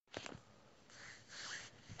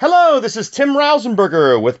Hello, this is Tim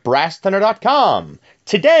Rausenberger with BrassTenor.com.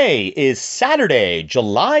 Today is Saturday,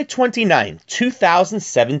 July 29th,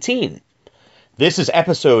 2017. This is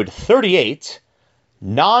episode 38,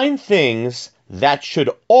 9 Things That Should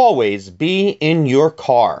Always Be in Your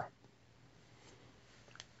Car.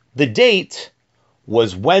 The date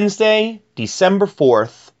was Wednesday, December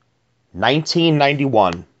 4th,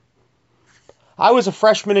 1991. I was a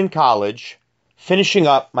freshman in college, finishing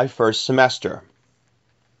up my first semester.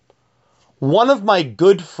 One of my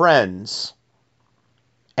good friends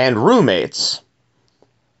and roommates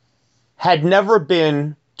had never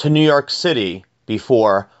been to New York City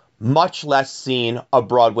before, much less seen a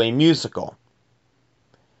Broadway musical.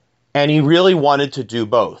 And he really wanted to do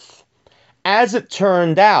both. As it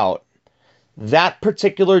turned out, that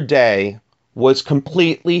particular day was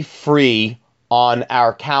completely free on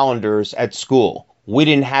our calendars at school. We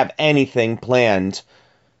didn't have anything planned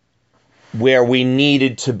where we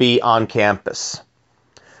needed to be on campus.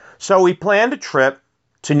 So we planned a trip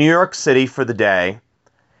to New York City for the day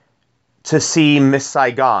to see Miss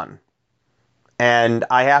Saigon. And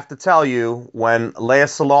I have to tell you, when Lea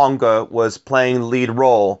Salonga was playing the lead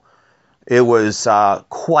role, it was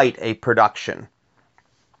quite a production.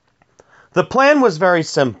 The plan was very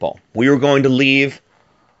simple. We were going to leave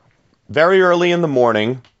very early in the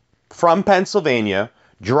morning from Pennsylvania,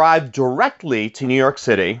 drive directly to New York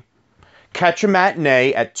City, catch a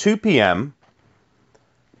matinee at 2 p.m.,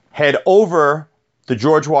 head over the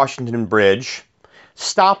George Washington Bridge,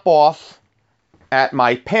 stop off at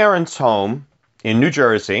my parents' home in New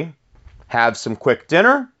Jersey, have some quick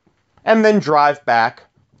dinner, and then drive back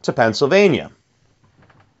to Pennsylvania.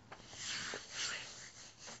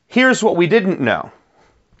 Here's what we didn't know.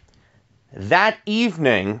 That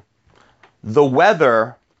evening, the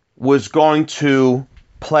weather was going to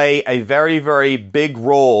play a very, very big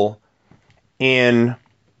role in,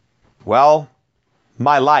 well,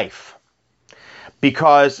 my life,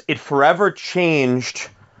 because it forever changed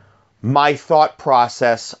my thought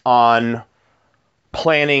process on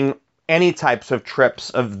planning any types of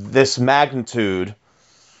trips of this magnitude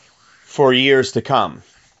for years to come.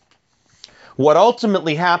 What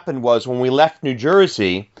ultimately happened was, when we left New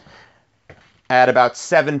Jersey at about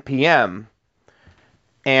 7 p.m.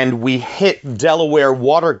 and we hit Delaware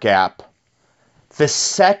Water Gap, the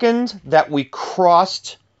second that we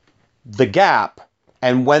crossed the gap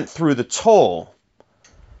and went through the toll,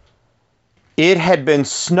 it had been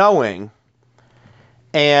snowing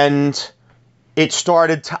and it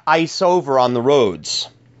started to ice over on the roads.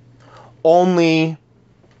 Only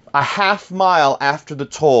a half mile after the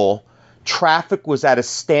toll, traffic was at a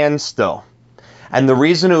standstill. And the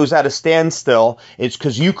reason it was at a standstill is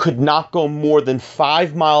because you could not go more than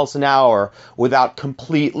 5 miles an hour without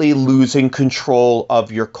completely losing control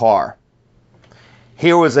of your car.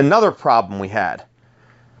 Here was another problem we had.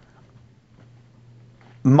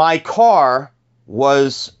 My car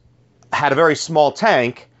had a very small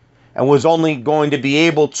tank and was only going to be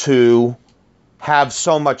able to have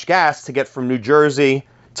so much gas to get from New Jersey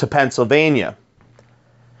to Pennsylvania.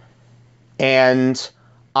 And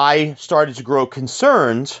I started to grow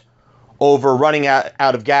concerned over running out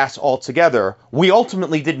of gas altogether. We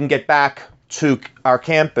ultimately didn't get back to our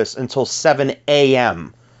campus until 7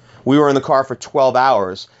 a.m. We were in the car for 12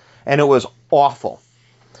 hours, and it was awful.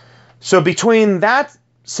 So between that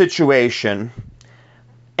situation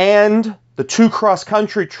and the 2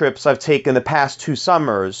 cross-country trips I've taken the past 2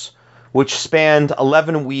 summers, which spanned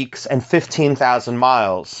 11 weeks and 15,000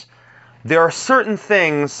 miles, there are certain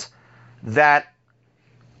things that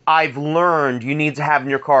I've learned you need to have in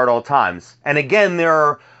your car at all times. And again, there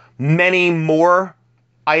are many more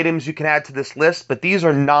items you can add to this list, but these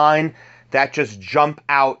are 9 that just jump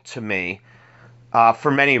out to me for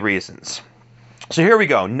many reasons. So here we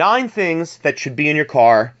go. 9 things that should be in your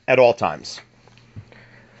car at all times.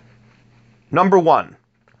 Number 1,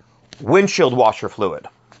 windshield washer fluid.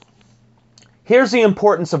 Here's the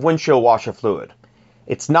importance of windshield washer fluid.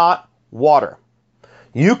 It's not water.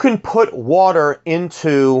 You can put water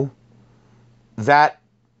into that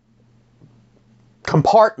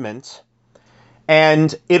compartment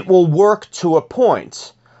and it will work to a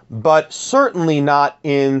point, but certainly not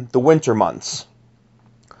in the winter months.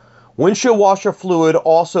 Windshield washer fluid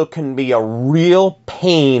also can be a real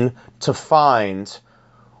pain to find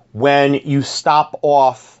when you stop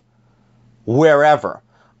off wherever.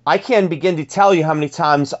 I can't begin to tell you how many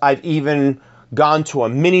times I've even gone to a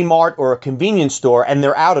mini mart or a convenience store and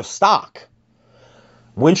they're out of stock.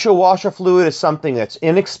 Windshield washer fluid is something that's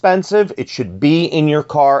inexpensive. It should be in your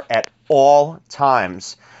car at all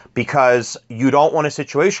times because you don't want a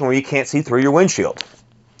situation where you can't see through your windshield.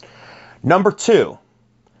 Number 2,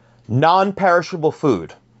 Non-perishable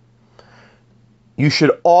food. You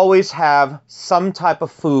should always have some type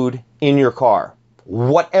of food in your car,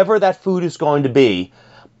 whatever that food is going to be,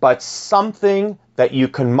 but something that you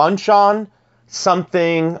can munch on,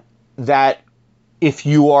 something that if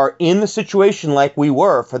you are in the situation like we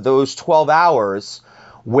were for those 12 hours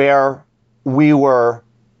where we were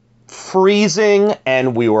freezing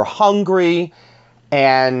and we were hungry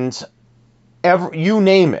and you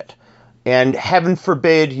name it, and heaven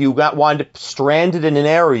forbid you wind up stranded in an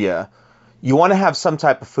area, you want to have some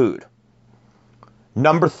type of food.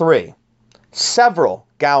 Number 3, several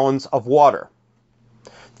gallons of water.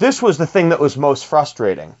 This was the thing that was most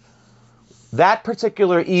frustrating. That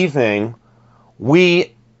particular evening,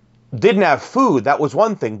 we didn't have food, that was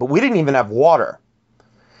one thing, but we didn't even have water.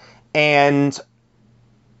 And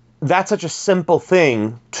that's such a simple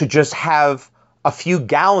thing to just have a few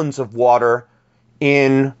gallons of water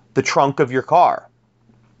in the trunk of your car.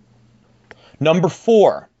 Number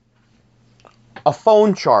 4, a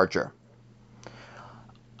phone charger.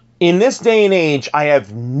 In this day and age, I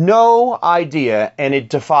have no idea, and it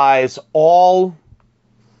defies all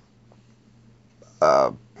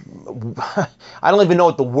I don't even know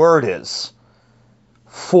what the word is,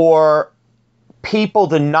 for people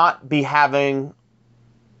to not be having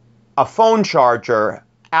a phone charger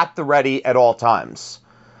at the ready at all times.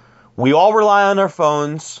 We all rely on our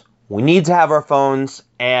phones. We need to have our phones,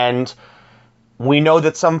 and we know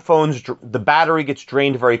that some phones, the battery gets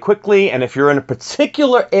drained very quickly, and if you're in a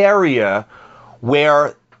particular area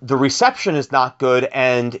where the reception is not good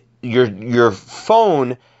and your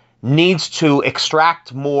phone needs to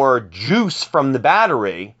extract more juice from the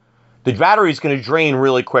battery is going to drain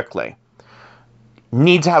really quickly.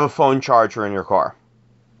 Need to have a phone charger in your car.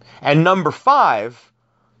 And number 5,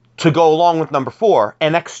 to go along with number 4,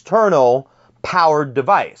 an external powered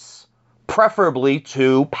device, preferably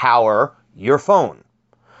to power your phone.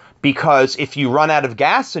 Because if you run out of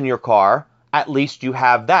gas in your car, at least you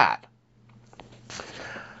have that.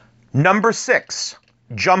 Number 6,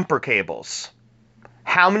 jumper cables.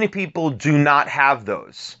 How many people do not have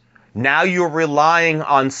those? Now you're relying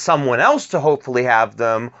on someone else to hopefully have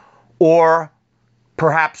them, or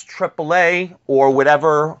perhaps AAA or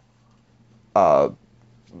whatever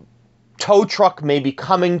tow truck may be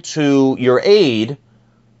coming to your aid,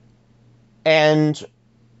 and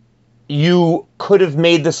you could have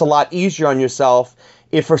made this a lot easier on yourself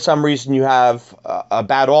if for some reason you have a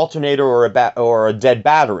bad alternator or a dead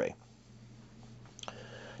battery.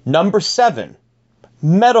 Number 7,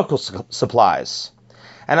 medical supplies.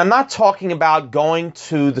 And I'm not talking about going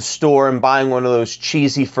to the store and buying one of those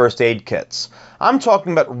cheesy first aid kits. I'm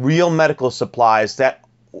talking about real medical supplies that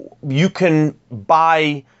you can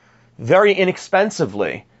buy very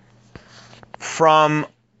inexpensively from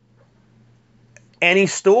any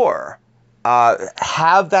store.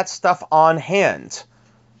 Have that stuff on hand.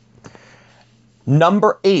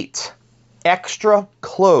 Number 8, extra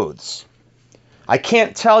clothes. I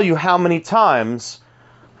can't tell you how many times,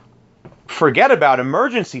 forget about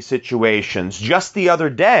emergency situations. Just the other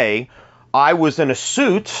day, I was in a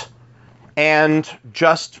suit, and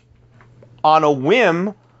just on a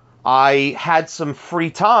whim, I had some free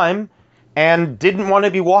time and didn't want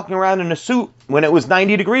to be walking around in a suit when it was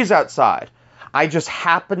 90 degrees outside. I just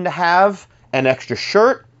happened to have an extra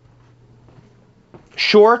shirt,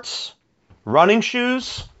 shorts, running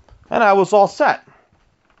shoes, and I was all set.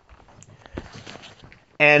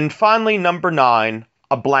 And finally, number 9,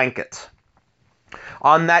 a blanket.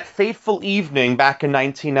 On that fateful evening back in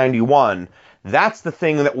 1991, that's the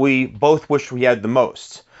thing that we both wish we had the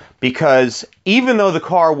most. Because even though the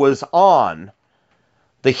car was on,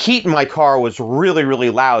 the heat in my car was really, really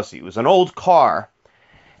lousy. It was an old car,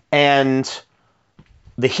 and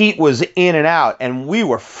the heat was in and out, and we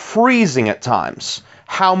were freezing at times.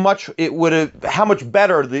 How much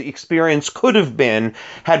better the experience could have been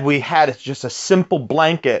had we had just a simple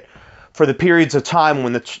blanket for the periods of time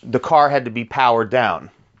when the car had to be powered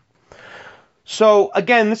down. So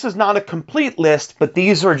again, this is not a complete list, but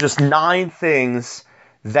these are just 9 things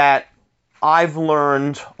that I've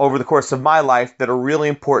learned over the course of my life that are really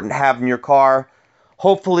important to have in your car.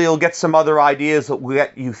 Hopefully you'll get some other ideas that will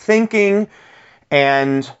get you thinking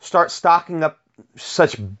and start stocking up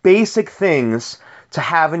such basic things to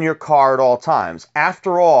have in your car at all times.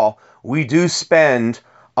 After all, we do spend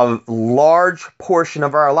a large portion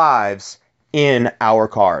of our lives in our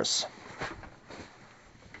cars.